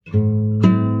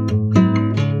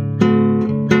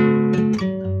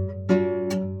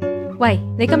喂，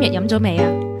你今日飲咗未啊？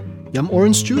飲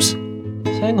orange juice？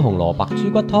 青紅蘿蔔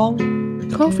豬骨湯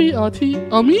Coffee or tea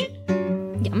or me？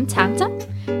 飲橙汁？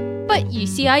不如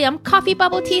試下飲 coffee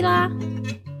bubble tea 啦。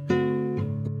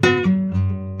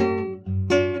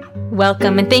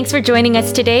Welcome and thanks for joining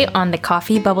us today on the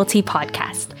Coffee Bubble Tea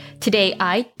podcast. Today,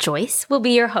 I, Joyce, will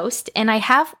be your host, and I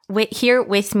have here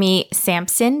with me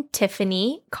Samson,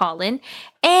 Tiffany, Colin,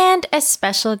 and a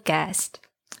special guest.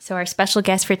 So our special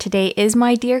guest for today is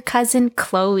my dear cousin,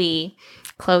 Chloe.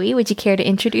 Chloe, would you care to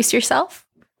introduce yourself?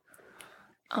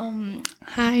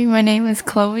 Hi, my name is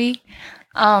Chloe.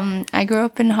 I grew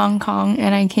up in Hong Kong,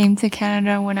 and I came to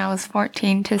Canada when I was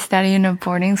 14 to study in a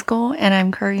boarding school, and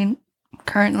I'm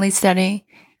currently studying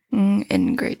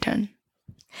in grade 10.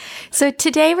 So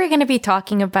today we're going to be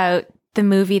talking about the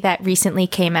movie that recently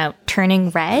came out,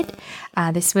 Turning Red.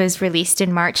 This was released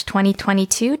in March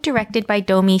 2022, directed by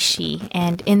Domi Shi.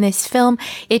 And in this film,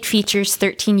 it features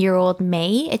 13-year-old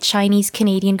Mei, a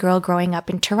Chinese-Canadian girl growing up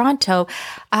in Toronto,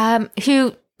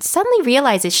 who suddenly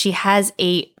realizes she has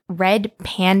a red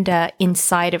panda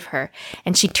inside of her.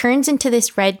 And she turns into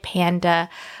this red panda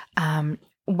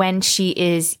when she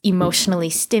is emotionally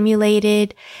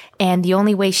stimulated. And the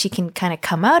only way she can kind of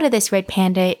come out of this red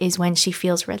panda is when she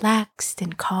feels relaxed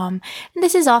and calm. And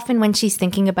this is often when she's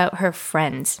thinking about her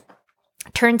friends.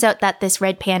 Turns out that this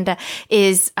red panda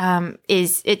is an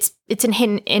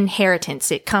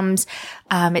inheritance. It comes,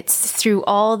 it's through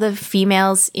all the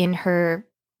females in her,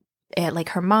 like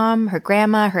her mom, her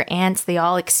grandma, her aunts. They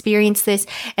all experience this,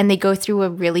 and they go through a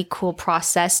really cool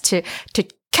process to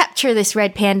capture this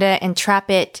red panda and trap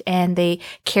it, and they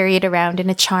carry it around in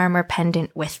a charm or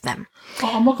pendant with them. 我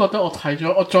啱啱覺得我睇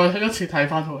咗，我再睇一次睇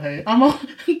翻套戲。啱啱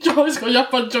Joyce 嗰1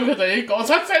分鐘佢就已經講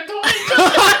晒成套戲。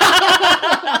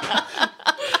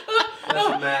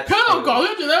佢喺度講，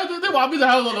跟住咧啲畫面就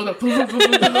喺度腦度。我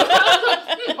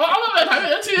啱啱咪睇完一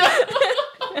次啊。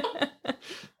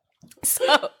So,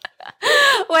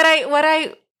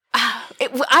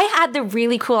 I had the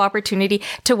really cool opportunity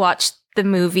to watch the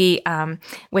movie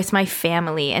with my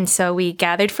family, and so we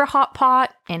gathered for hot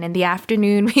pot, and in the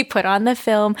afternoon we put on the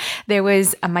film. There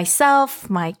was myself,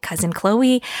 my cousin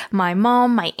Chloe, my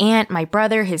mom, my aunt, my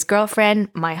brother, his girlfriend,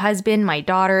 my husband, my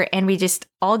daughter, and we just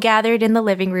all gathered in the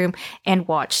living room and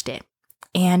watched it.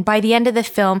 And by the end of the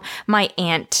film, my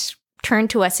aunt turned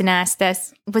to us and asked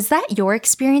us, "Was that your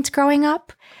experience growing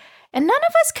up?" And none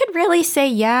of us could really say,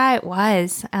 yeah, it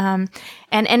was. And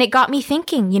it got me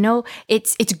thinking, you know,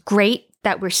 it's great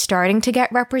that we're starting to get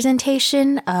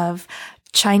representation of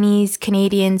Chinese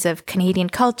Canadians, of Canadian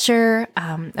culture,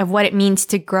 of what it means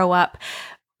to grow up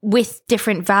with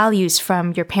different values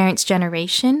from your parents'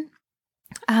 generation.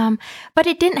 But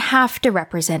it didn't have to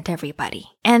represent everybody.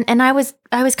 And I was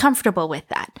comfortable with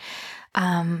that.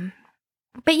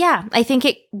 But yeah, I think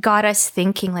it got us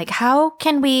thinking, like, how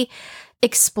can we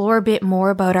explore a bit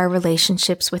more about our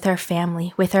relationships with our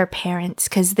family, with our parents,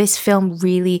 because this film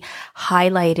really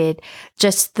highlighted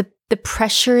just the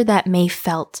pressure that Mei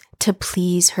felt to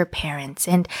please her parents.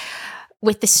 And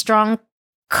with the strong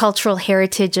cultural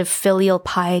heritage of filial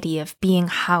piety, of being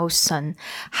house son,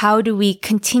 how do we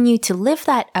continue to live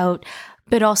that out,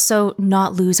 but also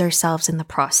not lose ourselves in the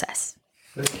process?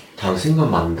 頭先個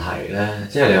問題咧，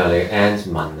即係你話你 Aunt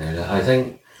問你咧 I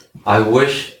think I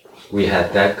wish we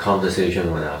had that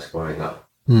conversation when I was growing up.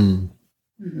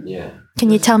 Yeah. Can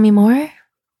you tell me more?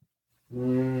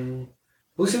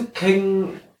 好少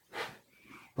傾，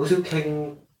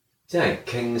即係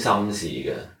傾心事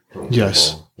嘅。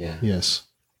Yes. Yeah. Yes.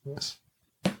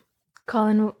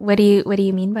 Colin, what do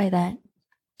you mean by that?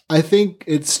 I think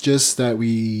it's just that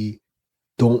we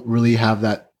don't really have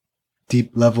that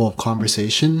deep level of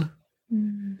conversation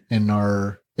in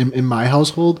my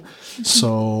household.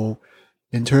 So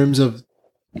in terms of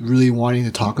really wanting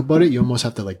to talk about it, you almost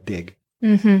have to like dig.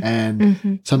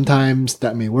 And sometimes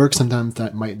that may work, sometimes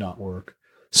that might not work.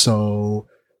 So,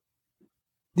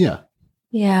 yeah.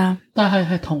 Yeah. 但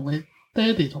係同你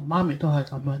爹哋同媽咪都係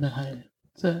咁樣定係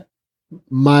即係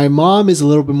My mom is a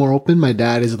little bit more open. My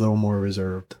dad is a little more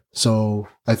reserved. So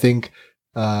I think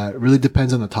it really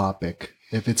depends on the topic.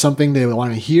 If it's something they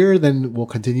want to hear, then we'll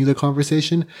continue the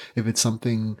conversation. If it's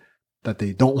something that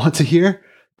they don't want to hear,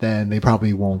 then they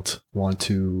probably won't want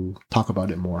to talk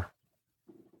about it more.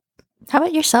 How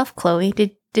about yourself, Chloe? Do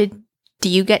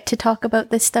you get to talk about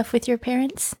this stuff with your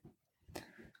parents?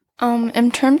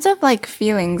 In terms of like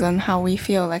feelings and how we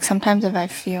feel, like sometimes if I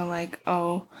feel like,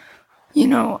 oh, you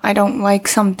know, I don't like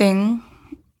something,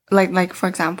 like for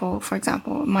example,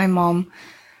 my mom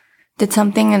did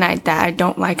something and that I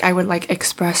don't like, I would like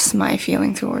express my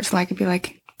feeling towards, like, I'd be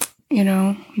like, you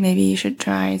know, maybe you should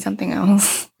try something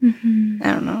else.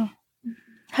 I don't know.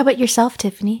 How about yourself,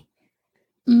 Tiffany?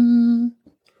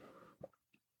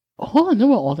 可能因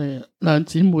為我哋兩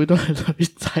姊妹都係女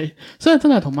仔，所以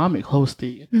真係同媽咪 close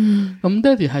啲嘅。咁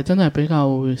爹哋係真係比較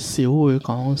少會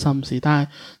講心事，但係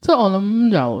即係我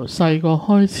諗由細個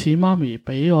開始，媽咪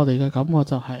俾我哋嘅感覺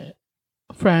就係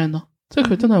friend 咯，即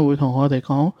係佢真係會同我哋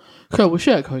講，佢係會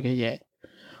share 佢嘅嘢。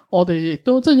我哋亦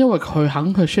都即係因為佢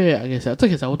肯去 share 嘅時候，即係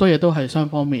其實好多嘢都係雙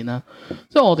方面啦。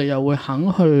即係我哋又會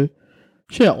肯去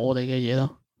share 我哋嘅嘢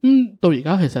咯。到而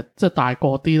家其實即係大個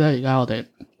啲咧，而家我哋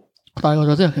大個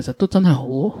咗之後，其實都真係好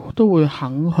都會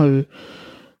肯去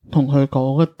同佢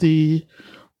講一啲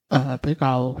比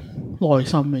較內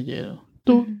心嘅嘢咯。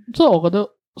都即係我覺得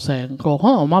成個可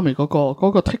能我媽咪嗰個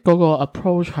take 嗰個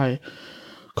approach 係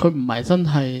佢唔係真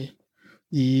係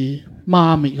以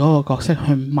媽咪嗰個角色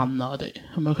去問我哋，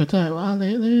係咪佢真係話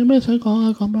你有咩想講啊，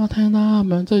講俾我聽啦咁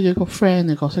樣，即係一個 friend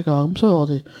嘅角色啊。咁所以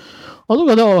我都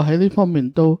覺得我喺呢方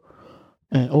面都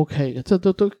OK 嘅，即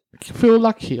係都 feel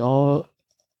lucky 我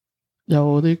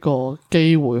有呢個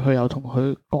機會去有同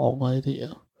佢講呢啲嘢。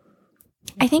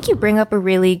I think you bring up a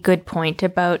really good point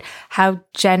about how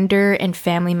gender and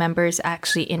family members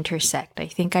actually intersect. I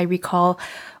think I recall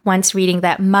once reading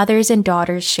that mothers and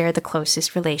daughters share the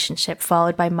closest relationship,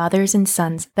 followed by mothers and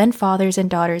sons, then fathers and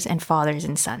daughters, and fathers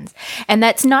and sons. And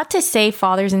that's not to say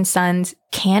fathers and sons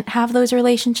can't have those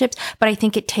relationships, but I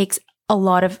think it takes a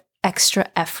lot of extra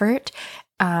effort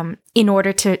in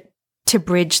order to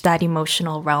bridge that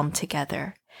emotional realm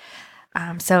together.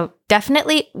 So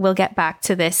definitely we'll get back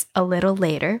to this a little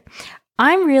later.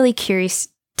 I'm really curious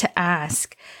to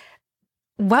ask,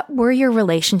 what were your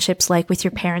relationships like with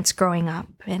your parents growing up?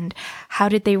 And how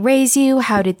did they raise you?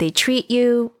 How did they treat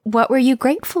you? What were you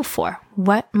grateful for?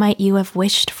 What might you have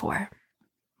wished for?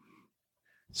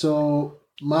 So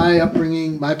my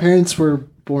upbringing, my parents were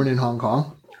born in Hong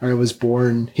Kong. I was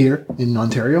born here in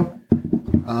Ontario.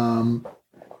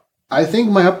 I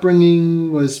think my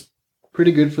upbringing was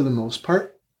pretty good for the most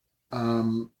part.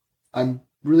 I'm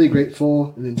really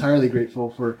grateful and entirely grateful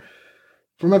for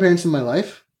my parents in my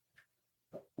life.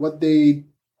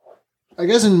 I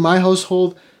guess in my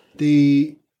household,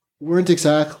 they weren't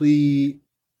exactly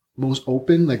most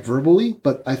open, like verbally,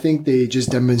 but I think they just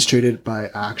demonstrated by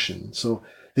action. So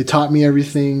they taught me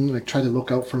everything, like tried to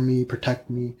look out for me, protect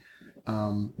me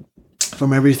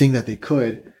from everything that they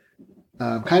could.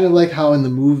 Kind of like how in the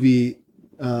movie,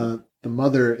 the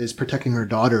mother is protecting her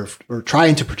daughter or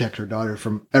trying to protect her daughter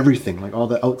from everything, like all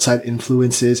the outside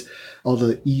influences, all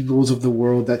the evils of the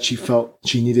world that she felt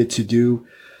she needed to do.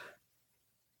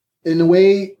 In a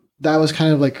way, that was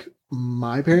kind of like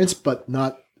my parents, but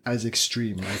not as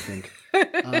extreme, I think.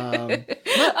 Okay.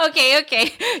 Yeah.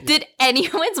 Did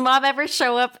anyone's mom ever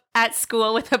show up at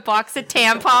school with a box of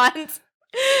tampons?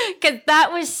 Because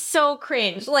that was so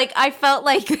cringe. Like, I felt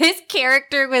like this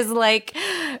character was like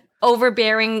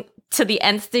overbearing to the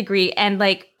nth degree, and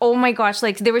like, oh my gosh,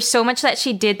 like there was so much that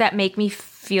she did that make me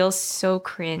feel so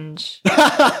cringe.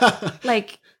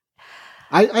 Like,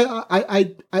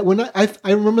 I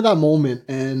remember that moment,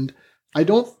 and I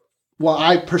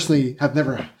personally have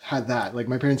never had that. Like,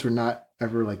 my parents were not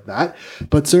ever like that,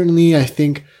 but certainly I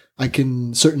think I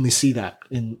can certainly see that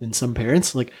in some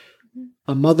parents. Like,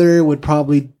 a mother would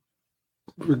probably,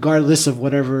 regardless of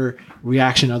whatever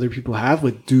reaction other people have,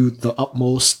 would do the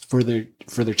utmost for their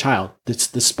child,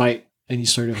 despite any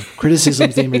sort of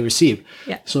criticisms they may receive.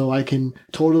 Yeah. So I can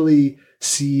totally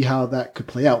see how that could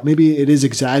play out. Maybe it is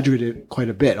exaggerated quite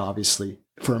a bit, obviously,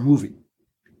 for a movie.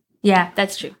 Yeah,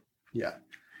 that's true. Yeah.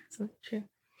 So true.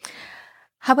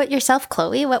 How about yourself,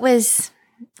 Chloe? What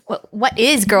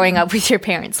is growing up with your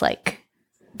parents like?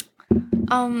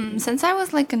 Since I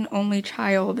was like an only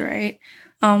child, right?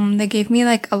 They gave me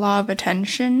like a lot of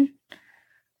attention.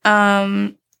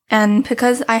 And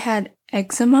because I had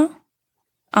eczema,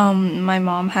 my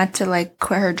mom had to like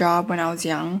quit her job when I was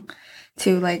young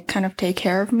to like kind of take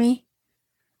care of me.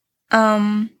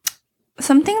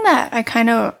 Something that I kind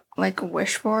of like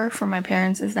wish for my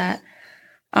parents is that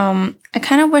I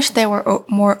kind of wish they were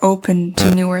more open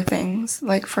to newer things.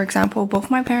 Like, for example,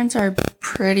 both my parents are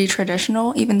pretty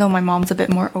traditional, even though my mom's a bit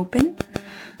more open.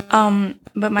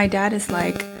 But my dad is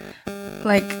like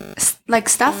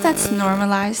stuff that's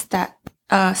normalized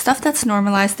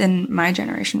in my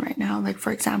generation right now. Like,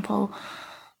 for example,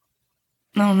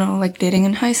 I don't know, like dating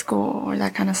in high school or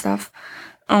that kind of stuff.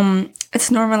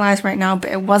 It's normalized right now,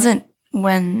 but it wasn't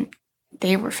when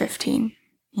they were 15,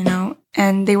 you know?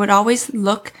 And they would always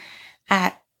look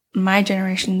at my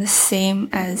generation the same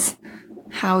as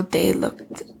how they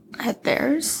looked at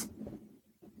theirs.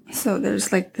 So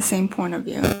there's like the same point of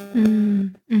view.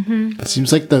 Mm-hmm. It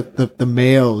seems like the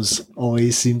males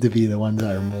always seem to be the ones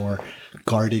that are more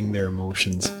guarding their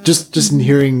emotions. Just in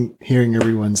hearing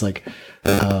everyone's like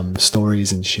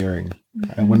stories and sharing.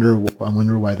 I wonder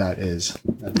why that is.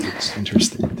 That's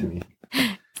interesting to me.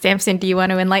 Samson, do you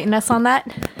want to enlighten us on that?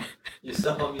 You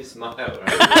still want me to smile, right?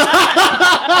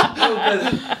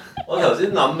 Because 我頭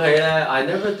先諗起咧 I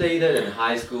never dated in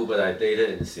high school, but I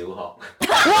dated in 小學。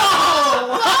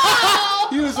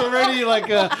He was already like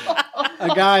a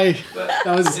guy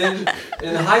that was in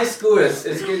high school.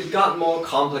 It got more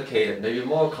complicated, maybe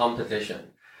more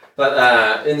competition. But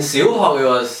in 小學 it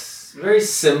was very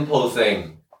simple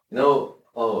thing. You know,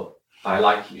 oh, I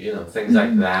like you. You know, things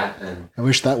like that. And I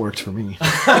wish that worked for me.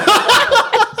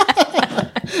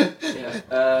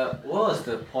 What was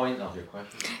the point of your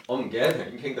question? 我唔記得頭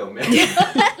先傾到咩。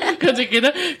佢就記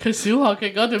得佢小學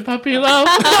嘅嗰段 puppy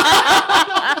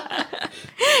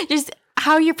love。Just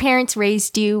how your parents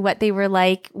raised you, what they were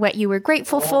like, what you were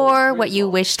grateful for, what you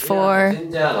wished for.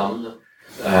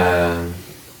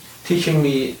 Teaching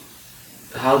me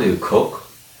how to cook.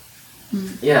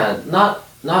 Yeah, not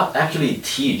actually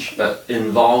teach, but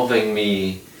involving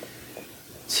me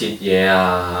切嘢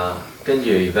啊，跟住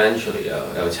eventually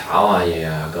又炒下嘢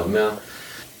啊咁樣。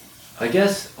I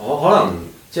guess 我可能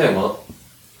即係我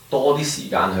多啲時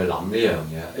間去諗呢樣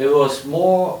嘢。It was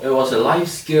a life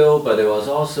skill, but it was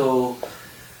also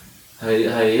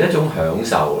係一種享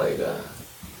受嚟嘅。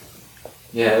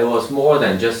Yeah, it was more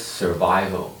than just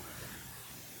survival.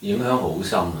 影響好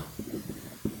深啊。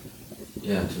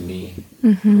Yeah, to me.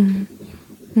 Mm-hmm. Okay, yeah.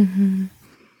 Mm-hmm.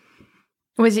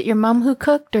 Was it your mom who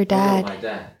cooked or dad? Oh, no, my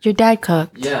dad. Your dad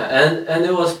cooked. Yeah, and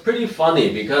it was pretty funny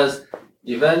because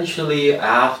eventually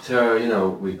after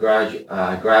we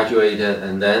graduated,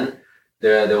 and then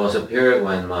there was a period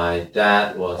when my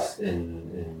dad was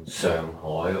in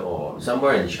Shanghai or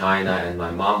somewhere in China, and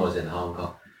my mom was in Hong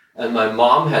Kong, and my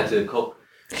mom had to cook.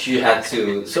 She had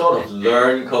to sort of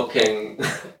learn cooking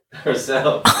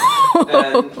herself,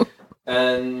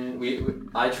 and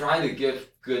I try to give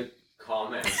good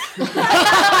comments.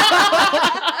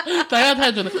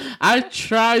 I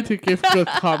try to give good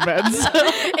comments.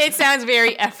 It sounds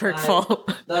very effortful.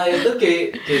 但係都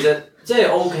其實即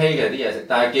係 OK 嘅啲嘢食，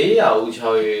但係幾有趣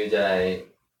就係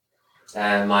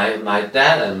my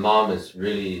dad and mom is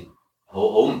really 好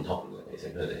唔同嘅，其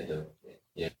實佢哋都。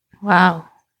Yeah. Wow.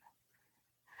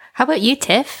 How about you,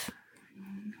 Tiff?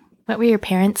 What were your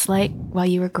parents like while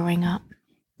you were growing up?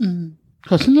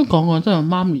 頭先都講過，即係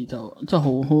媽咪就即係好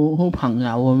朋友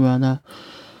咁樣啦。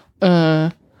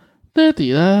爹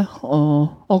哋咧，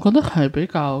我覺得係比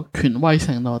較權威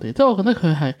性多啲，即係我覺得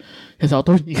佢係其實我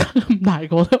到而家咁大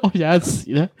個咧，我有一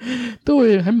時咧都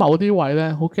會喺某啲位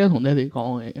咧好驚同爹哋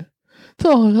講嘢嘅，即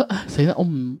係我覺得死啦，我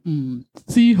唔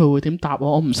知佢會點答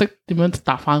我唔識點樣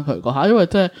答翻佢嗰下，因為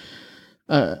即係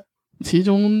始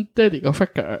終爹哋個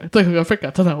figure， 即係佢個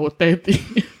figure 真係好爹哋，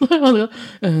所以我覺得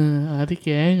有啲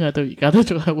驚啊，到而家都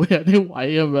仲係會有啲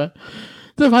位咁樣，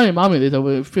即係反而媽咪你就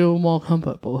會 feel more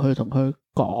comfortable 去同佢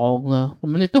講啦。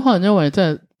咁亦都可能因為即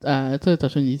係就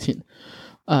算以前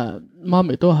媽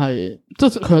咪都係即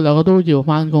係佢兩個都要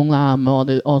返工啦，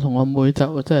咁我同我妹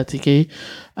就即係自己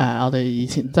我哋以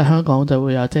前即係香港就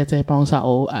會有姐姐幫手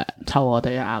湊我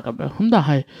哋啊咁樣，咁但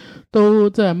係都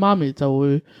即係媽咪就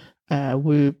會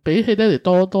會比起爹哋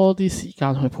多啲時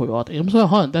間去陪我哋，咁所以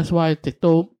可能 that's why 亦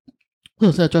都頭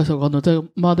先 Joyce 講到即係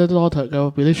mother daughter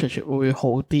嘅 relationship 會好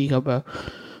啲咁樣，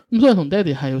咁所以同爹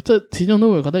哋係即係始終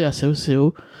都會覺得有少少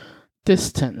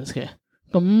distance 嘅，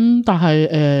咁但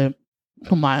係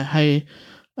同埋係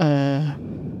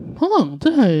可能即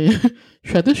係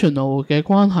traditional 嘅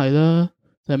關係啦，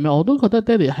就係咩？我都覺得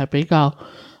爹哋係比較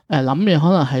諗嘢可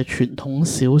能係傳統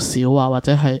少少啊，或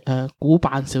者係古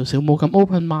板少少，冇咁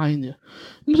open mind 嘅。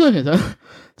咁所以其實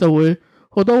就會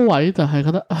好多位就係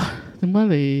覺得點解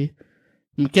你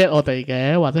唔 get 我哋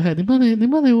嘅，或者係點解你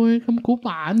會咁古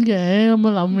板嘅咁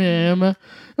樣諗嘢咁樣。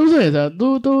咁所以其實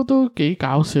都幾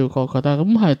搞笑我覺得。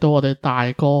咁係到我哋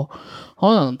大個，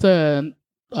可能即係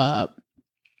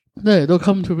即係都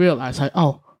come to realize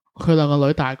佢兩個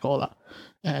女大個啦。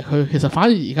佢其實反而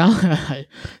而家係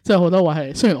即係好多位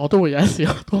係，雖然我都會有時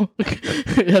都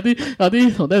有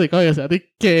啲同爹哋講嘢嘅時候有啲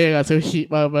驚啊，少怯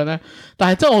啊咁樣咧，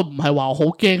但係即係我唔係話我好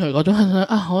驚佢嗰種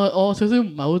我少少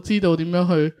唔係好知道點樣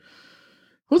去，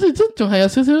好似即仲係有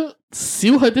少少少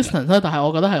去 distance 啦，但係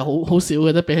我覺得係好少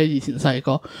嘅啫，比起以前細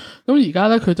個。咁而家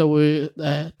咧佢就會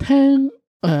聽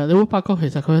你會發覺其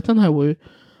實佢真係會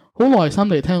好耐心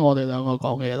地聽我哋兩個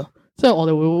講嘅嘢咯。即係我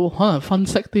哋會可能分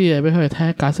析啲嘢俾佢哋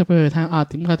聽，解釋俾佢哋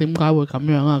聽點解會咁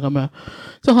樣啊咁樣，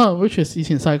即係可能 which is 以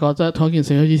前細個即係同一件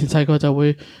事，以前細個就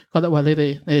會覺得喂你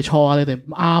哋錯啊，你哋唔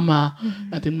啱啊，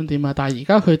點啊，但係而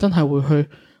家佢真係會去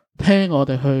聽我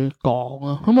哋去講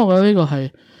咯。咁我覺得呢個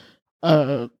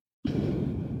係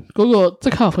嗰個即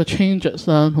刻嘅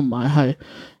changes 啦，同埋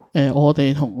係我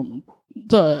哋同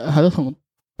即係咯同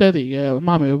爹哋嘅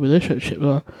媽咪嘅 relationship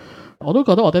啦。我都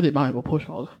覺得我爹哋媽咪冇 push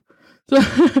我嘅，即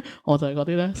係我就係嗰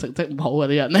啲咧成績唔好嗰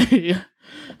啲人嚟嘅。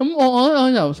咁我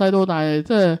由細到大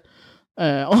即係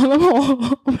我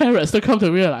諗我 parents 都 come to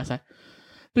realize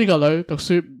呢個女讀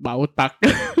書唔係好得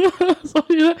嘅，所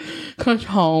以咧佢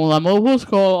從來冇 push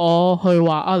過我去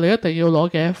話啊你一定要攞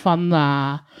幾多分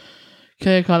啊，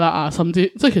佢啦啊，甚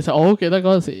至即係其實我好記得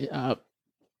嗰陣時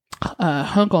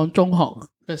香港中學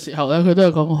嘅時候咧，佢都有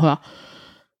講過佢話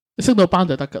你升到班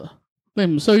就得噶啦，你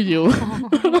唔需要好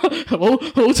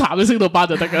慘，你升到班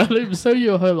就得噶啦，你唔需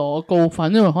要去攞高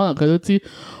分，因為可能佢都知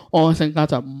我嘅性格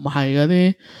就唔係嗰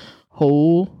啲好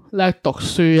叻讀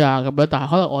書啊咁樣，但係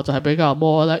可能我就係比較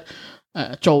more叻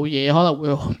做嘢可能會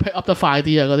pick up 得快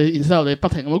啲啊嗰啲，然之後你不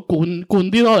停咁灌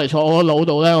啲攞嚟坐我個腦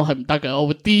度咧，我係唔得嘅，我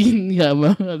會癲嘅咁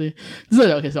樣嗰啲。即係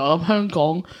尤其是我諗香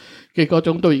港嘅嗰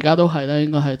種到而家都係咧，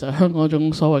應該係就係香港嗰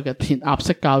種所謂嘅填鴨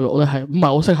式教育咧，係唔係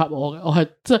好適合我嘅。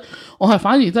我係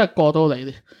反而真係過到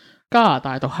嚟加拿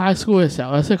大讀 high school 嘅時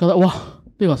候咧，先覺得哇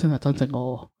呢個先係真正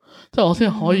我，即係我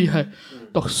先可以係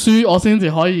讀書，我先至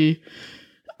可以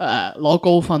攞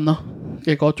高分咯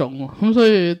嘅嗰種。咁所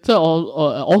以即係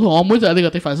我同我妹就係呢個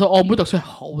difference，所以我妹讀書係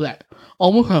好叻，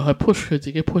我妹佢係 push 佢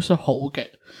自己 push 得好勁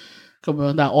咁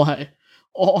樣，但係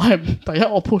我係第一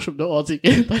我 push 唔到我自己，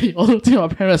第二我都知我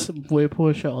parents 唔會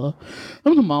push 我咯。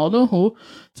咁同埋我都好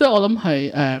即係我諗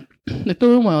係亦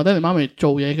都因為我爹哋媽咪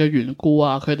做嘢嘅緣故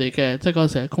啊，佢哋嘅即係嗰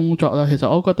陣時嘅工作啦，其實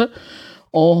我覺得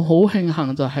我好慶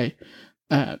幸就係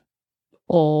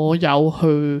我有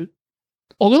去，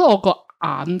我覺得我個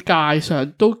眼界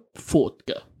上都闊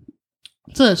嘅，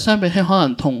即係相比起可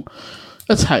能同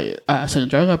一齊成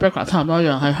長嘅 background 差唔多一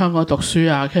樣喺香港讀書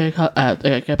啊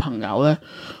嘅朋友咧，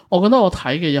我覺得我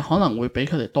睇嘅嘢可能會比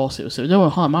佢哋多少少，因為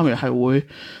可能媽咪係會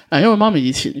因為媽咪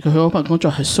以前佢嗰份工作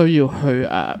係需要去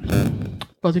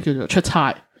嗰啲叫做出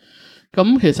差，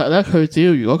咁其實咧佢只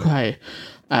要如果佢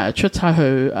係出差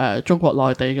去中國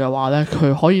內地嘅話咧，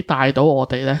佢可以帶到我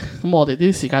哋咧，咁我哋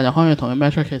啲時間又可以同佢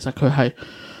match， 其實佢係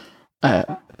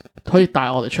可以帶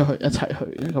我哋出去一齊去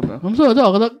咁樣，咁所以即係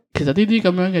我覺得其實呢啲咁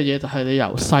樣嘅嘢就係你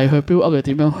由細去 build up 你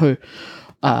點樣去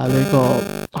你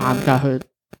個眼界去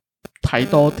睇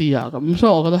多啲啊，咁所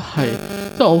以我覺得係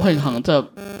即係好慶幸，即係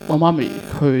我媽咪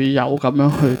佢有咁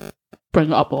樣去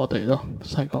bring up 我哋咯，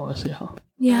細個嘅時候。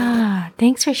Yeah,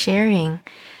 thanks for sharing.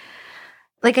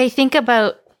 Like I think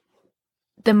about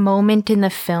the moment in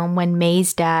the film when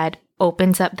Mei's dad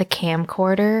opens up the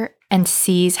camcorder and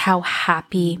sees how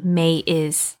happy Mei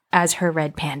is as her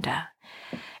red panda.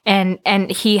 And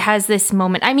he has this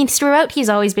moment. I mean, throughout he's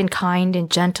always been kind and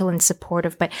gentle and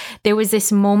supportive, but there was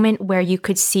this moment where you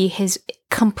could see his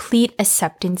complete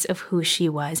acceptance of who she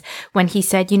was when he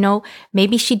said, you know,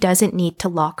 maybe she doesn't need to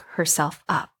lock herself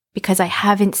up because I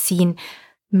haven't seen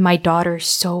my daughter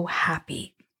so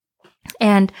happy.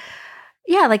 And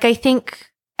yeah, like I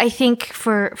think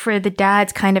for the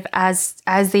dads kind of as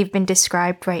they've been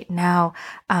described right now,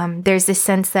 there's this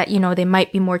sense that, you know, they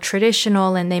might be more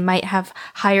traditional and they might have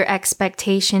higher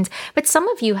expectations. But some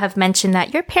of you have mentioned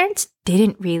that your parents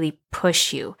didn't really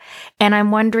push you. And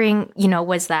I'm wondering, you know,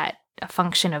 was that a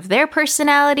function of their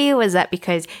personality? Was that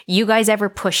because you guys ever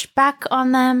pushed back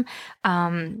on them?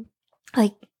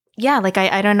 I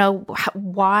don't know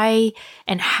why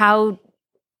and how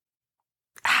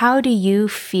do you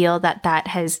feel that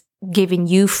has given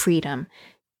you freedom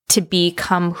to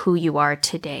become who you are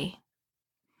today?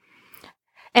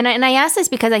 And I ask this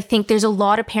because I think there's a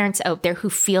lot of parents out there who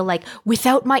feel like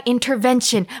without my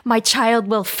intervention, my child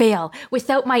will fail.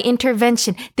 Without my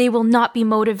intervention, they will not be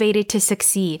motivated to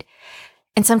succeed.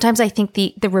 And sometimes I think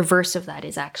the reverse of that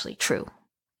is actually true.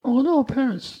 我覺得我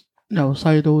parents 由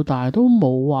細到大都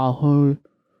冇話去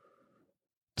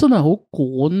真係好管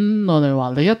我哋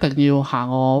話你一定要行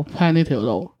我 plan 呢條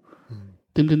路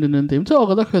點，即係我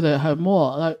覺得佢哋係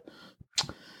more like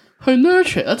去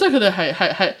nurture 啦，即係佢哋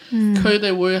係佢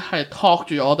哋會係托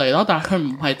住我哋咯，但係佢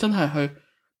唔係真係去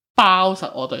包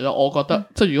實我哋咯。我覺得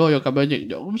即係如果我要咁樣形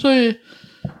容，咁所以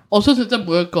我相信即係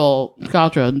每一個家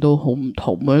長都好唔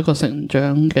同，每一個成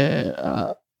長嘅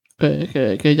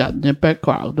人嘅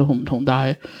background 都好唔同，但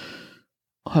係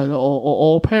係咯，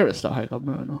我 parents 就係咁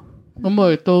樣咯。咁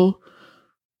我亦都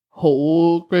好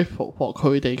grateful for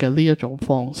佢哋嘅呢一種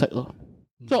方式咯，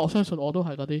即係我相信我都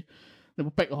係嗰啲，你冇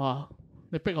逼我啊！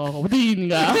你逼我好癲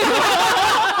㗎，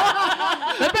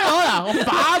你逼我啊！我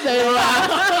反你啦，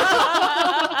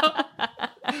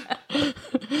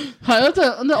係咯，即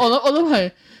係我都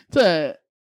係即係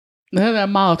你睇你阿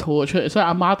媽就吐咗出嚟，所以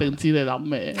阿媽一定知你諗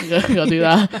咩嗰啲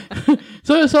啦。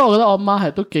所以我覺得我媽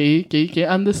係都幾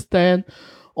understand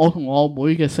我同我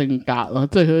妹嘅性格咯，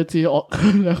即係佢都知我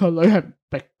佢兩個女係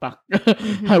逼得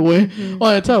嘅，係會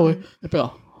我哋真係會你逼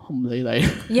我唔理你。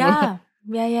Yeah.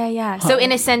 So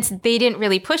in a sense, they didn't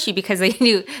really push you because they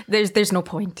knew there's no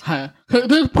point. 係啊，佢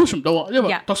都 push 唔到我，因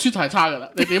為讀書就係差噶啦。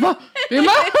你點啊？點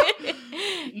啊？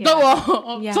唔得喎，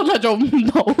我真係做唔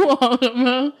到啊！咁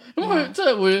樣咁佢真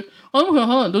係會，我諗佢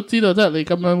可能都知道，即係你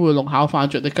咁樣會弄巧反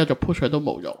拙，你繼續 push 佢都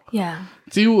冇用。佢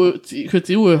只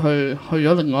會去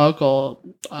咗另外一個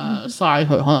side，佢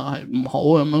可能係唔好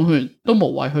咁樣，佢都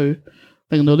無謂去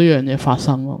令到呢樣嘢發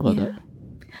生咯。我覺得。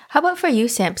How about for you,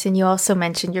 Samson? You also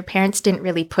mentioned your parents didn't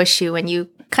really push you, and you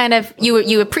kind of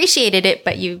you appreciated it,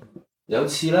 but you 有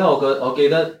次咧，我記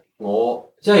得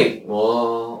我成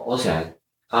日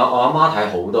我阿媽睇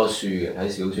好多書嘅，睇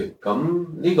小説。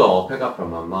咁呢個我 pick up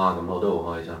from 阿媽，咁我都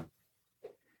好開心。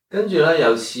跟住咧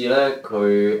有次咧，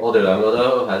我哋兩個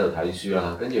都喺度睇書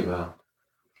啦。跟住佢話：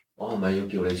我係咪要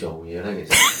叫你做嘢咧？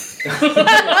其實，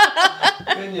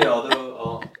跟住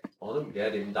我都唔記得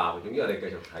點答，總之我哋繼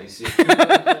續睇書。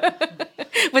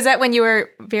Was that when you were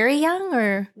very young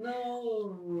or?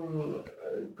 No,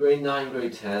 grade 9,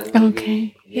 grade 10.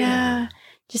 Okay, yeah.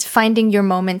 Just finding your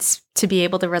moments to be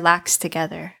able to relax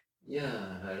together.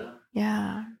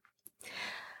 Yeah.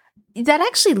 That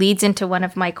actually leads into one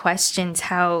of my questions,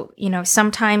 how,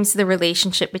 sometimes the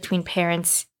relationship between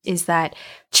parents is that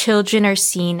children are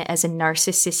seen as a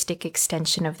narcissistic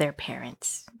extension of their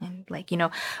parents. And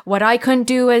what I couldn't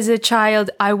do as a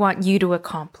child, I want you to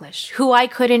accomplish. Who I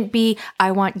couldn't be,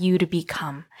 I want you to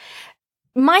become.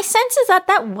 My sense is that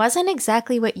wasn't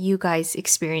exactly what you guys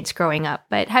experienced growing up,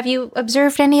 but have you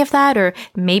observed any of that, or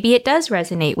maybe it does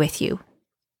resonate with you?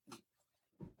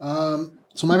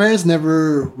 So my parents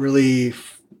never really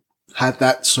had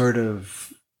that sort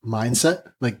of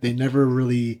mindset. Like they never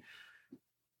really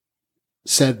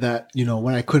said that,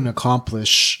 when I couldn't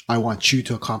accomplish, I want you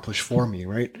to accomplish for me,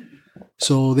 right?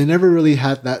 So they never really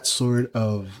had that sort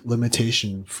of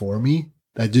limitation for me.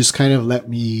 That just kind of let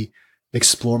me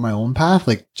explore my own path,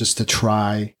 like just to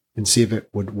try and see if it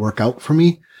would work out for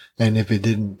me. And if it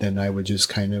didn't, then I would just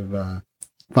kind of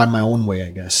find my own way,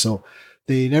 I guess. So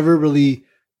they never really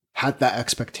had that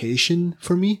expectation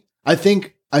for me. I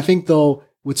think though,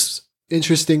 what's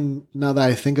interesting now that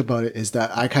I think about it is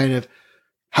that I kind of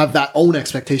have that own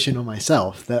expectation on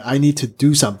myself that I need to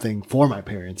do something for my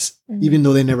parents, even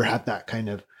though they never had that kind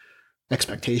of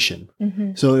expectation.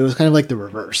 So it was kind of like the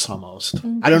reverse almost.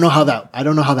 I don't know how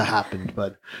that happened,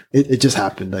 but it just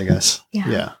happened, I guess.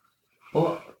 Yeah.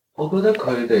 我覺得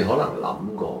佢哋可能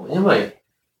諗過，因為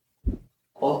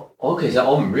我其實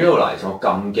我唔 realize 我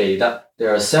咁記得。There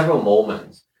are several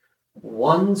moments.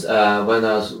 Once when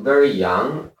I was very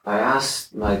young, I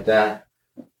asked my dad,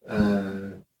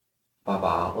 爸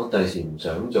爸，我第時唔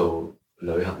想做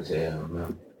旅行社啊咁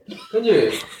樣。跟住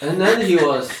and then he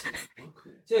was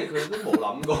即係佢都冇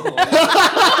諗過。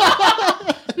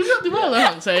點解去旅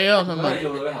行社啊？我想問。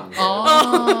做旅行社。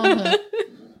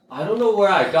I don't know where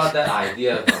I got that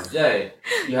idea from. 即係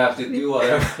you have to do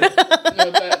whatever.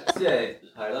 即係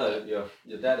係咯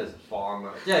 ，your dad is a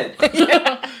farmer. 即係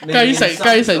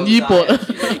繼承衣缽。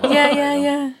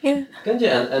Yeah. 跟住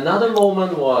another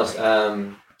moment was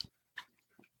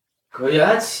佢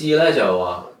有一次咧就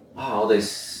話我哋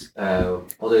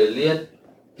呢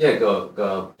即係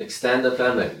個 extended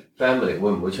family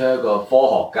會唔會出一個科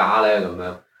學家咧咁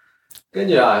樣？跟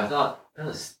住I thought kind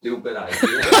of stupid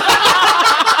idea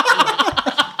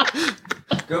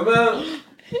咁樣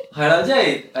係啦，即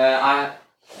係I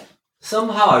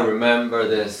somehow I remember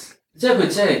this， 即係佢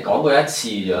真係講過一次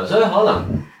咋，所以可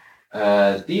能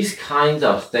these kinds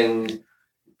of things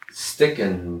stick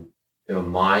in your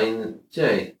mind， 即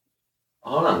係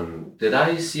可能 did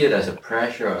I see it as a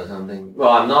pressure or something？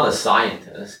 Well, I'm not a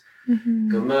scientist，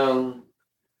 咁樣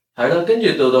係咯，跟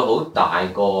住到好大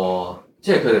個，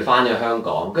即係佢哋翻咗香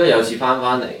港，跟住有次翻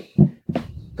嚟。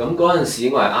咁嗰陣時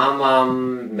我係啱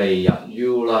啱未入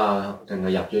U 啦，定係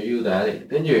入咗 U 第一年，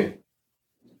跟住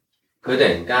佢突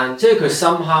然間，即係佢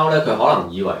somehow 咧，佢可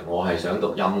能以為我係想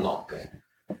讀音樂嘅，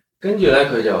跟住咧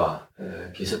佢就話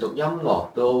其實讀音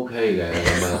樂都 OK 嘅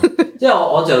咁樣，即係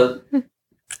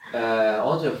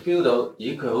我就 feel 到，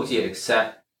咦佢好似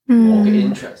accept 我嘅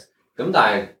interest， 咁但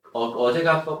係我即刻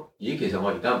覆，咦其實我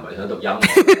而家唔係想讀音樂，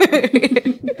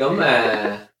咁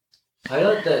係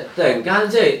咯，突然間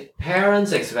即係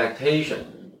parents' expectation.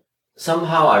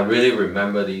 Somehow I really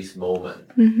remember these moments.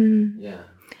 Yeah.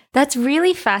 That's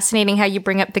really fascinating how you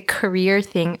bring up the career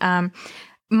thing.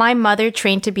 my mother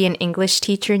trained to be an English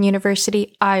teacher in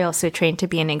university. I also trained to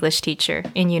be an English teacher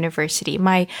in university.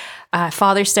 My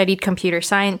father studied computer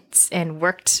science and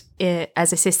worked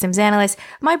as a systems analyst.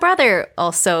 My brother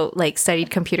also studied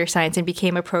computer science and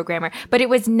became a programmer, but it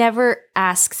was never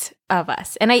asked of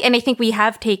us. And I think we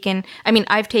have taken,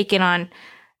 I've taken on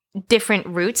different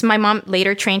routes. My mom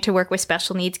later trained to work with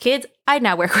special needs kids. I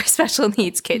now work with special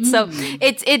needs kids. So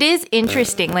it is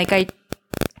interesting.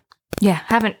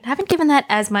 Haven't given that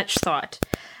as much thought.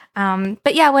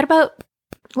 But yeah, what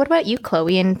about you,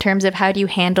 Chloe, in terms of how do you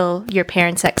handle your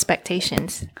parents'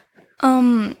 expectations?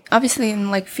 Obviously in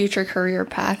future career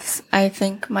paths, I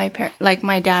think my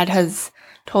dad has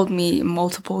told me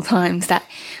multiple times that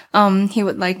he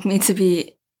would like me to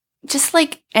be just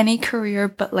any career,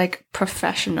 but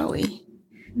professionally.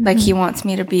 He wants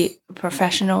me to be a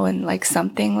professional in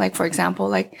something, for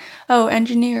example,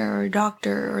 engineer or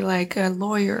doctor or a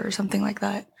lawyer or something like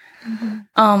that.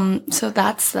 So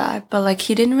that's that. But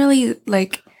he didn't really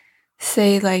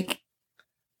say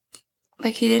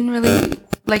he didn't really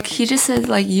he just said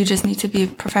you just need to be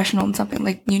professional in something.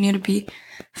 You need to be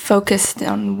focused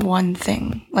on one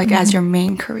thing as your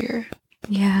main career.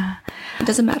 Yeah. It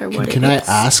doesn't matter what it is. Can I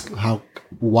ask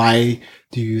why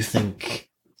do you think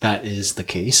that is the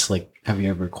case? Have you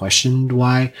ever questioned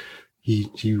why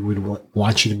he would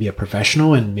want you to be a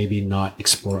professional and maybe not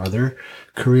explore other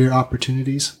career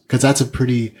opportunities? Because that's a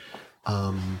pretty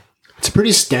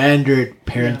standard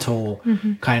parental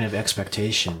kind of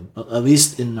expectation, at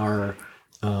least in our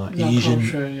Asian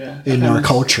culture, in our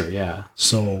culture. Yeah.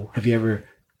 So have you ever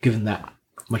given that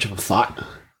much of a thought?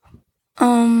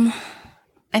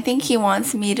 I think he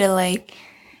wants me to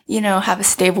have a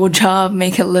stable job,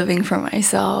 make a living for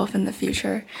myself in the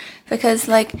future, because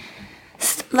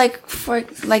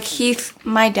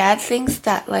my dad thinks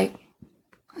that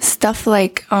stuff for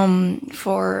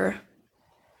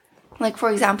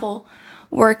example,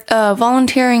 work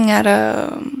volunteering at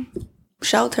a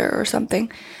shelter or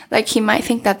something, he might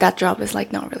think that job is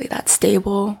not really that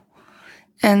stable,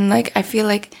 and I feel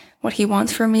what he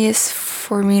wants for me is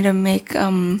for me to make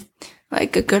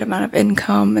a good amount of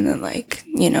income and then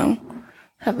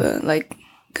have a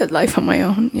good life on my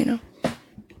own,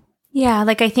 Yeah,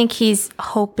 I think he's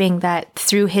hoping that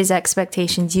through his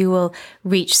expectations you will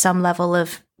reach some level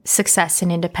of success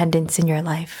and independence in your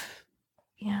life.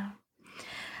 Yeah.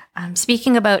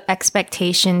 Speaking about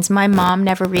expectations, my mom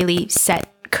never really set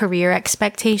career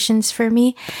expectations for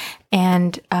me,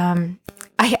 and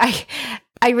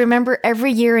I remember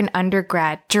every year in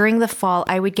undergrad, during the fall,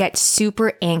 I would get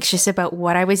super anxious about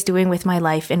what I was doing with my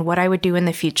life and what I would do in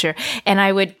the future. And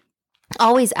I would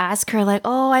always ask her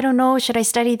oh, I don't know, should I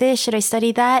study this? Should I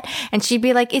study that? And she'd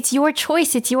be like, it's your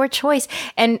choice. It's your choice.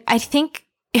 And I think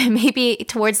maybe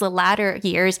towards the latter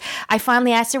years, I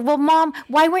finally asked her, well, Mom,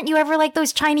 why weren't you ever like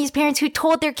those Chinese parents who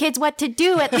told their kids what to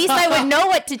do? At least I would know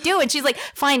what to do. And she's like,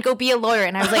 fine, go be a lawyer.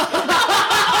 And I was like...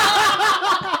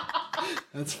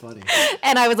 That's funny.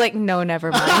 And I was like, no,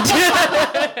 never mind.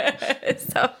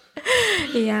 So,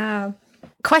 yeah.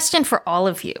 Question for all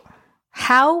of you.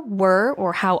 How were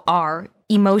or how are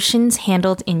emotions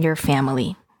handled in your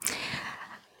family?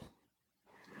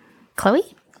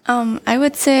 Chloe? I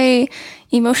would say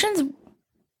emotions,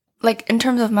 in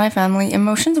terms of my family,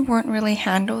 emotions weren't really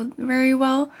handled very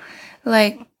well.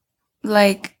 My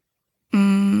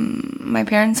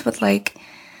parents would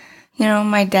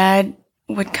my dad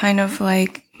would kind of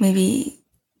maybe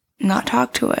not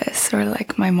talk to us, or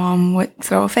my mom would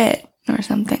throw a fit or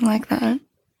something like that.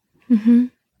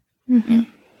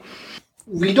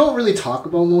 We don't really talk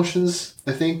about emotions,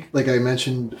 I think, like I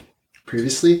mentioned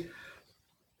previously.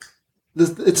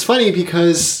 It's funny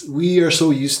because we are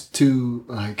so used to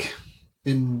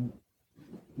in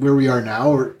where we are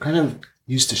now, we're kind of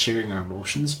used to sharing our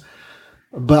emotions.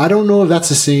 But I don't know if that's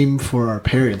the same for our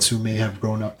parents who may have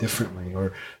grown up differently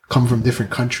or come from different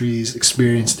countries,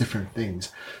 experience different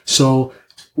things. So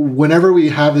whenever we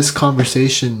have this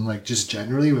conversation, just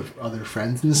generally with other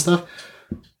friends and stuff,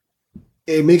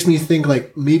 it makes me think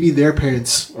maybe their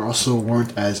parents also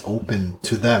weren't as open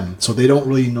to them. So they don't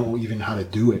really know even how to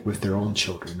do it with their own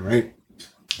children, right?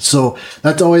 So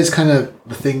that's always kind of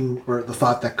the thing or the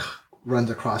thought that runs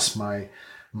across my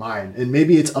mind. And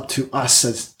maybe it's up to us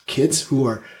as kids who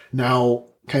are now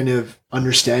kind of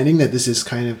understanding that this is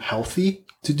kind of healthy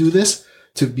to do this,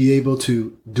 to be able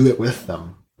to do it with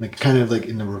them, kind of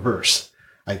in the reverse,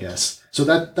 I guess. So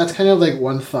that's kind of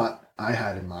one thought I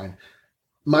had in mind.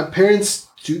 My parents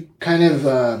do kind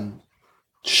of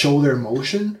show their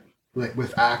emotion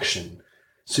with action.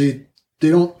 So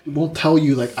they won't tell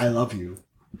you I love you.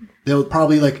 They'll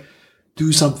probably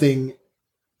do something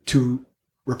to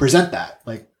represent that,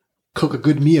 like cook a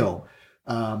good meal,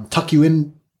 tuck you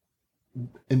in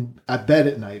at bed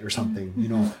at night or something, you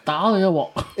know. 打你一鑊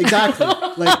Exactly.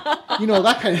 Like, you know,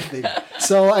 that kind of thing.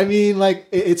 So, I mean, like,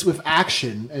 it's with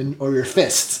action or your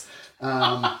fists.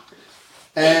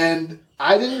 And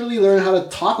I didn't really learn how to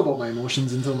talk about my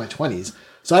emotions until my 20s.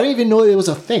 So I didn't even know it was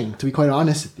a thing, to be quite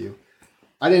honest with you.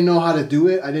 I didn't know how to do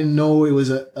it. I didn't know it was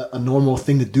a normal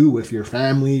thing to do with your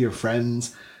family, your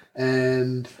friends.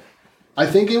 And I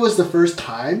think it was the first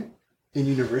time in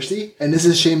university, and this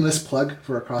is a shameless plug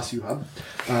for Across U Hub,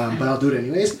 but I'll do it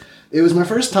anyways. It was my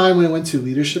first time when I went to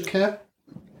leadership camp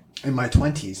in my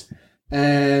 20s,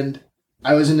 and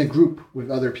I was in a group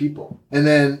with other people. And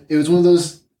then it was one of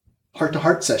those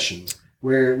heart-to-heart sessions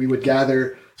where we would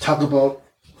gather, talk about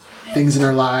things in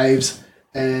our lives,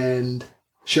 and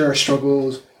share our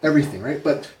struggles, everything, right?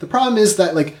 But the problem is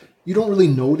that, like, you don't really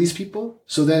know these people.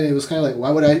 So then it was kind of like,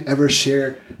 why would I ever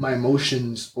share my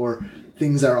emotions or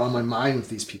things that are on my mind with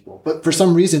these people? But for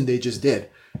some reason, they just did.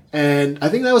 And I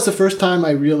think that was the first time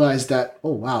I realized that,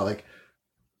 oh, wow, like,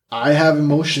 I have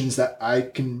emotions that I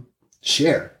can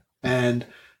share. And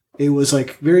it was,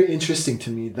 like, very interesting to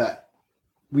me that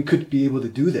we could be able to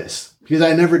do this because I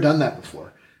had never done that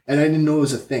before. And I didn't know it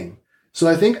was a thing. So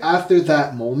I think after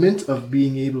that moment of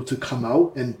being able to come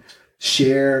out and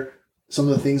share some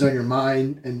of the things on your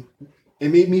mind, and it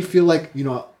made me feel like, you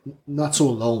know, not so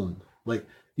alone. Like,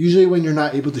 usually when you're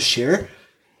not able to share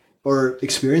or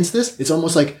experience this, it's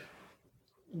almost like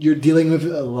you're dealing with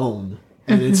it alone.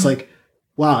 And it's like,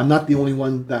 wow, I'm not the only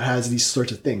one that has these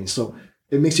sorts of things. So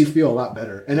it makes you feel a lot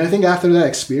better. And I think after that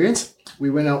experience, we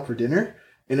went out for dinner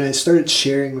and I started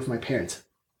sharing with my parents.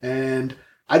 And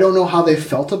I don't know how they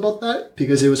felt about that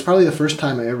because it was probably the first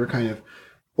time I ever kind of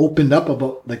opened up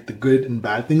about, like, the good and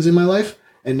bad things in my life.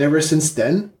 And ever since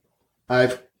then,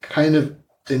 I've kind of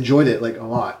enjoyed it, like, a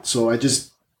lot. So I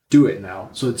just do it now.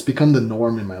 So it's become the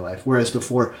norm in my life. Whereas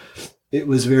before, it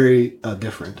was very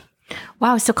different.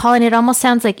 Wow. So Colin, it almost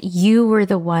sounds like you were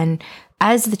the one,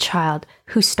 as the child,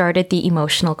 who started the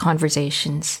emotional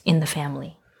conversations in the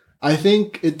family. I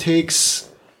think it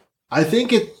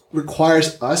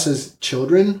requires us as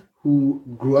children who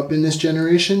grew up in this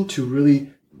generation to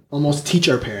really almost teach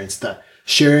our parents that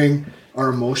sharing our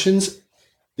emotions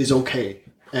is okay.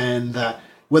 And that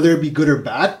whether it be good or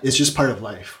bad, it's just part of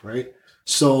life, right?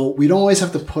 So we don't always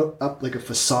have to put up, like, a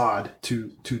facade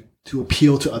to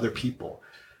appeal to other people.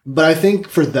 But I think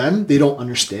for them, they don't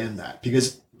understand that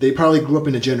because they probably grew up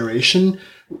in a generation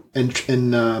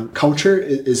and culture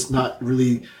is not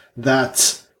really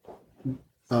that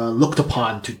looked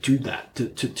upon to do that,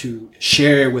 to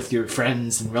share with your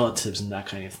friends and relatives and that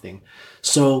kind of thing.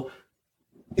 So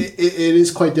it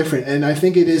is quite different. And I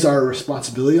think it is our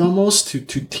responsibility almost to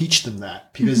teach them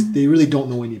that because they really don't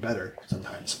know any better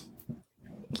sometimes.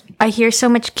 I hear so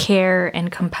much care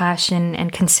and compassion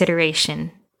and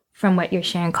consideration from what you're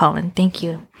sharing, Colin. Thank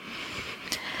you.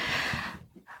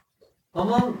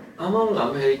 啱啱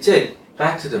諗起，即係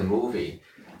back to the movie，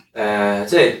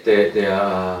 即係they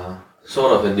are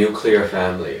sort of a nuclear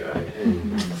family, right?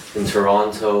 In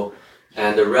Toronto,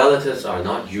 and the relatives are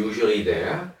not usually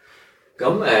there.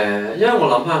 咁因為我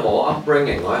諗翻我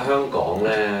upbringing， 我喺香港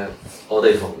咧，我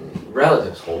哋同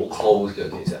relatives 好 close 嘅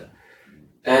其實。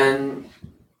And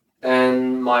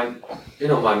my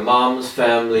mom's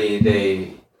family,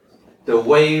 the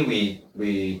way we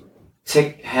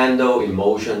handle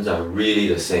emotions are really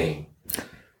the same.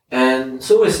 And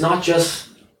so it's not just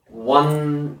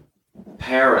one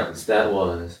parent that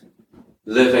was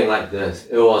living like this.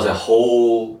 It was a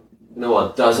whole,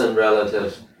 a dozen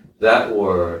relatives that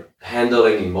were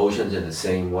handling emotions in the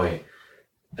same way.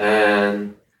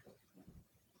 And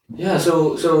yeah,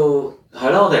 so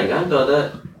係啦，我突然間覺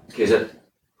得其實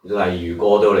例如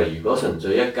過到嚟，如果純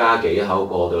粹一家幾口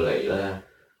過到嚟咧，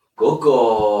嗰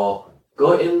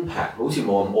個 impact 好似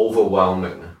冇咁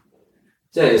overwhelming 啊，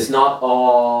即係 it's not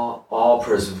all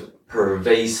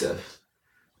pervasive，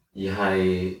 而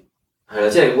係啦，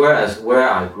即係 where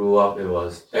I grew up it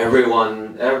was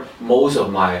most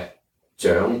of my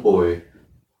長輩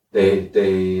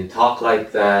they talk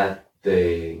like that,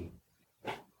 they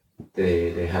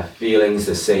have feelings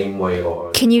the same way.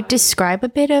 Or can you describe a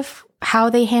bit of how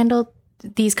they handled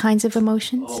these kinds of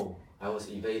emotions? Oh, I was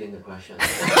evading the question.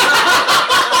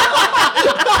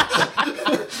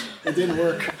 It didn't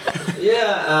work.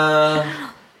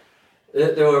 Yeah,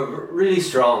 they were really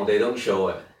strong. They don't show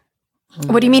it.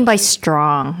 What do you mean by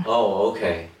strong? Oh,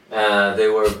 okay. They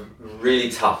were really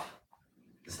tough.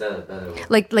 Is that a better word?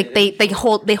 Like they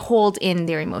hold in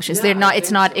their emotions. Yeah,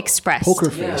 It's not so. expressed. Poker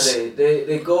face. Yeah,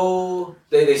 they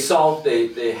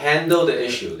handle the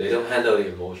issue. They don't handle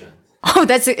the emotions. Oh,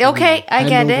 that's okay. I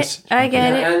get it. I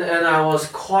get it. And I was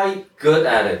quite good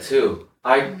at it too.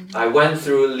 I went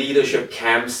through leadership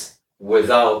camps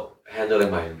without handling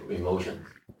my emotions.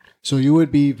 So you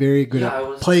would be very good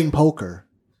at playing poker.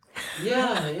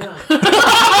 Yeah.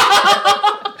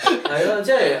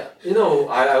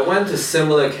 I went to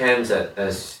similar camps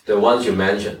as the ones you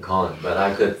mentioned, Colin, but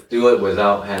I could do it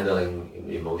without handling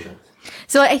emotions.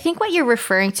 So I think what you're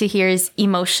referring to here is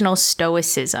emotional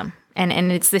stoicism.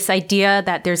 And it's this idea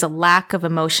that there's a lack of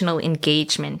emotional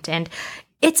engagement. And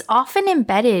it's often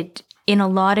embedded in a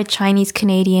lot of Chinese,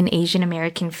 Canadian, Asian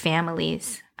American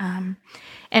families.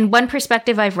 And one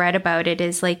perspective I've read about it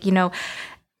is like,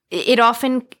 it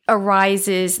often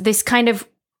arises, this kind of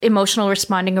emotional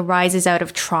responding arises out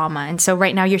of trauma. And so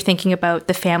right now you're thinking about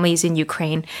the families in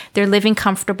Ukraine. They're living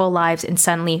comfortable lives and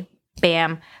suddenly,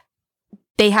 bam,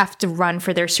 they have to run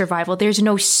for their survival. There's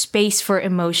no space for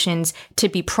emotions to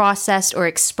be processed or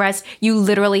expressed. You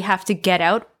literally have to get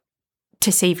out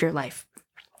to save your life.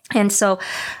 And so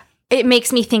it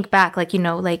makes me think back, like in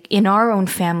our own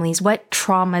families, what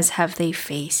traumas have they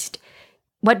faced?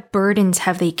 What burdens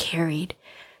have they carried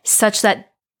such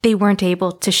that they weren't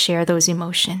able to share those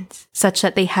emotions, such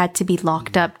that they had to be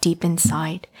locked up deep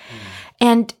inside?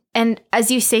 And as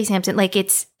you say, Samson, like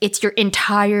it's your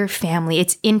entire family.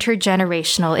 It's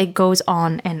intergenerational. It goes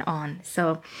on and on.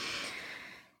 So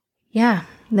yeah,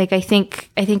 like I think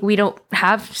we don't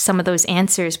have some of those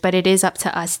answers, but it is up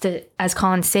to us to, as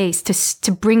Colin says,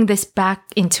 to bring this back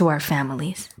into our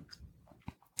families.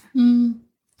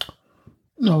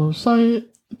 由細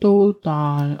到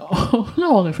大，因為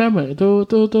我哋 family 都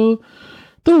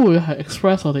會係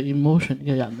express 我哋 emotion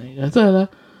嘅人嚟嘅，即係咧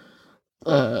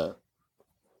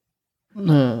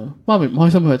媽咪唔開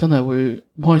心，佢真係會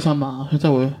唔開心啊！佢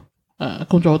真係會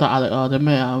工作好大壓力啊，或者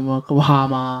咩啊咁啊，咁喊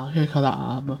啊，跟住咳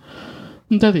啊咁啊。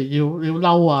咁爹哋要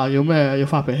嬲啊，要咩要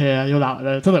發脾氣啊，要鬧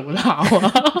咧，真係會鬧啊。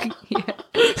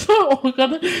所以我覺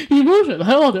得 emotion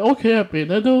喺我哋屋企入邊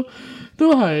咧，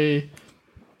都係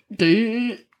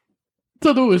幾即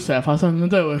係都會成日發生，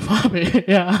即係會發脾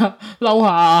氣啊、嬲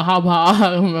下、喊下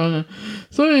咁樣嘅。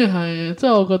所以係即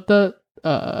係我覺得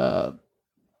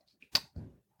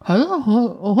係咯，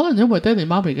我可能因為爹哋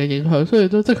媽咪嘅影響，所以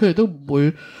即係佢哋都唔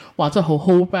會話真係好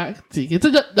hold back 自己，即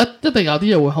係一定有啲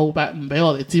嘢會 hold back，唔俾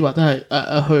我哋知，或者係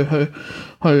去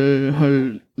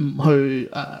唔去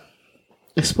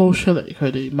expose 出嚟佢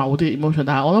哋某啲 emotion。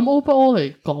但係我諗 overall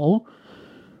嚟講，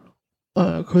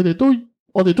佢哋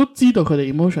我哋都知道佢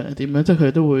哋 emotion 係點樣，即係佢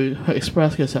哋都會去 express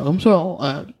嘅時候，咁所以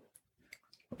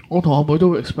我同我妹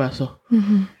都會 express 咯，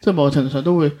即係某程度上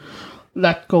都會。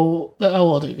let go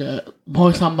我哋嘅唔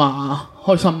開心啊、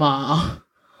開心啊、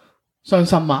傷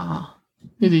心啊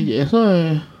呢啲嘢，所以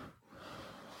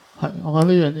係我覺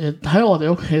得呢樣嘢喺我哋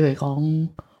屋企嚟講，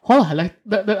可能係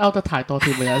let out 得太多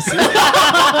添嘅有時，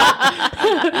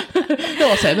因為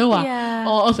我成日都話，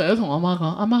我成日都同我媽講，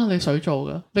阿媽你水做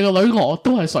㗎，你個女我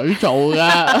都係水做㗎，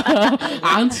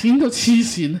眼淺到黐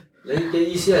線。你嘅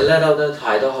意思係 let out 得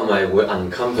太多，係咪會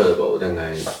uncomfortable 定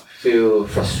係 feel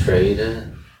frustrated？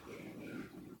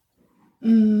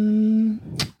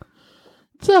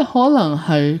即係可能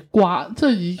係即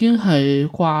係已經係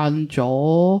慣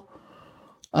咗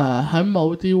喺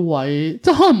某啲位，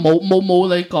即係可能冇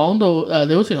你講到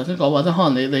你好似頭先講話，即係可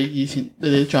能你以前你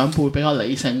哋長輩比較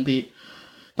理性啲，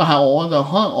但係我就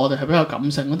可能我哋係比較感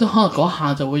性，即係可能嗰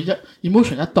下就會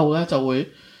emotion 一到咧就會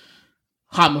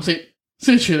喊先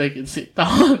處理件事，但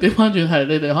可能調翻轉係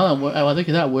你哋可能會或者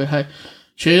其他人會係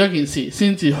處理咗件事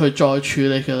先至去再處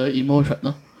理佢嘅 emotion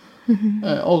咯。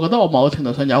我覺得我某程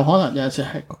度上有可能有陣時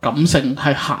係感性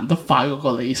係行得快過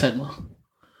個理性咯。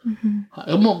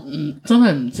咁我真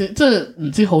係唔知，即係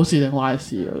唔知好事定壞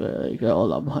事嘅，我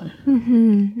諗係。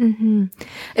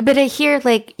But I hear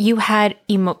like you had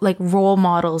like role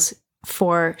models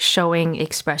for showing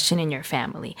expression in your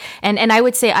family, and I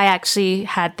would say I actually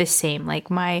had the same. Like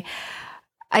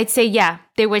I'd say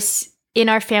there was in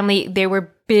our family there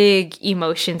were big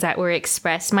emotions that were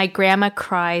expressed. My grandma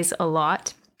cries a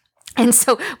lot. And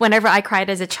so whenever I cried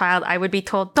as a child, I would be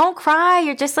told, don't cry,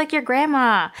 you're just like your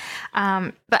grandma.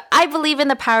 But I believe in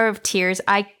the power of tears.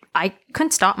 I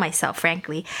couldn't stop myself,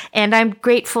 frankly. And I'm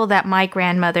grateful that my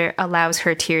grandmother allows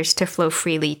her tears to flow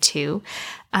freely too.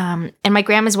 And my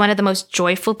grandma is one of the most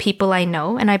joyful people I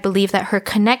know. And I believe that her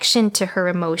connection to her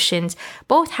emotions,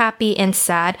 both happy and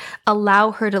sad,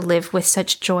 allow her to live with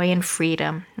such joy and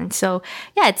freedom. And so,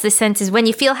 it's the sense is when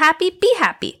you feel happy, be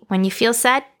happy. When you feel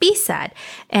sad, be sad.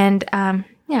 And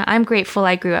I'm grateful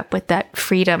I grew up with that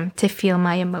freedom to feel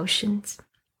my emotions.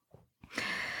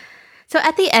 So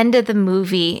at the end of the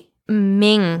movie,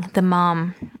 Ming, the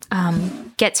mom,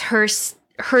 gets her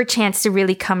her chance to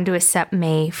really come to accept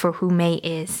Mei for who Mei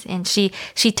is. And she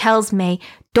tells Mei,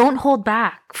 don't hold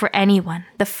back for anyone.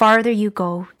 The farther you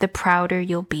go, the prouder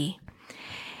you'll be.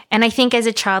 And I think as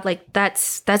a child, like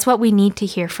that's what we need to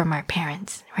hear from our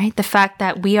parents, right? The fact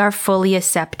that we are fully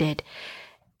accepted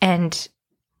and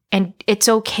it's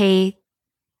okay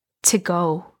to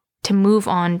go, to move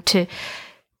on, to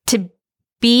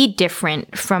be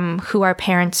different from who our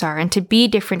parents are and to be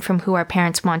different from who our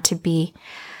parents want to be.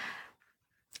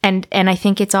 And I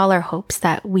think it's all our hopes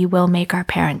that we will make our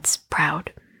parents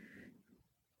proud.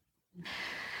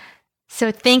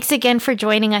 So thanks again for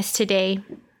joining us today.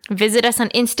 Visit us on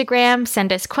Instagram,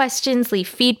 send us questions, leave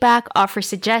feedback, offer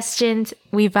suggestions.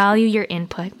 We value your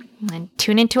input. And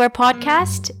tune into our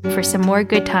podcast for some more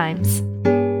good times.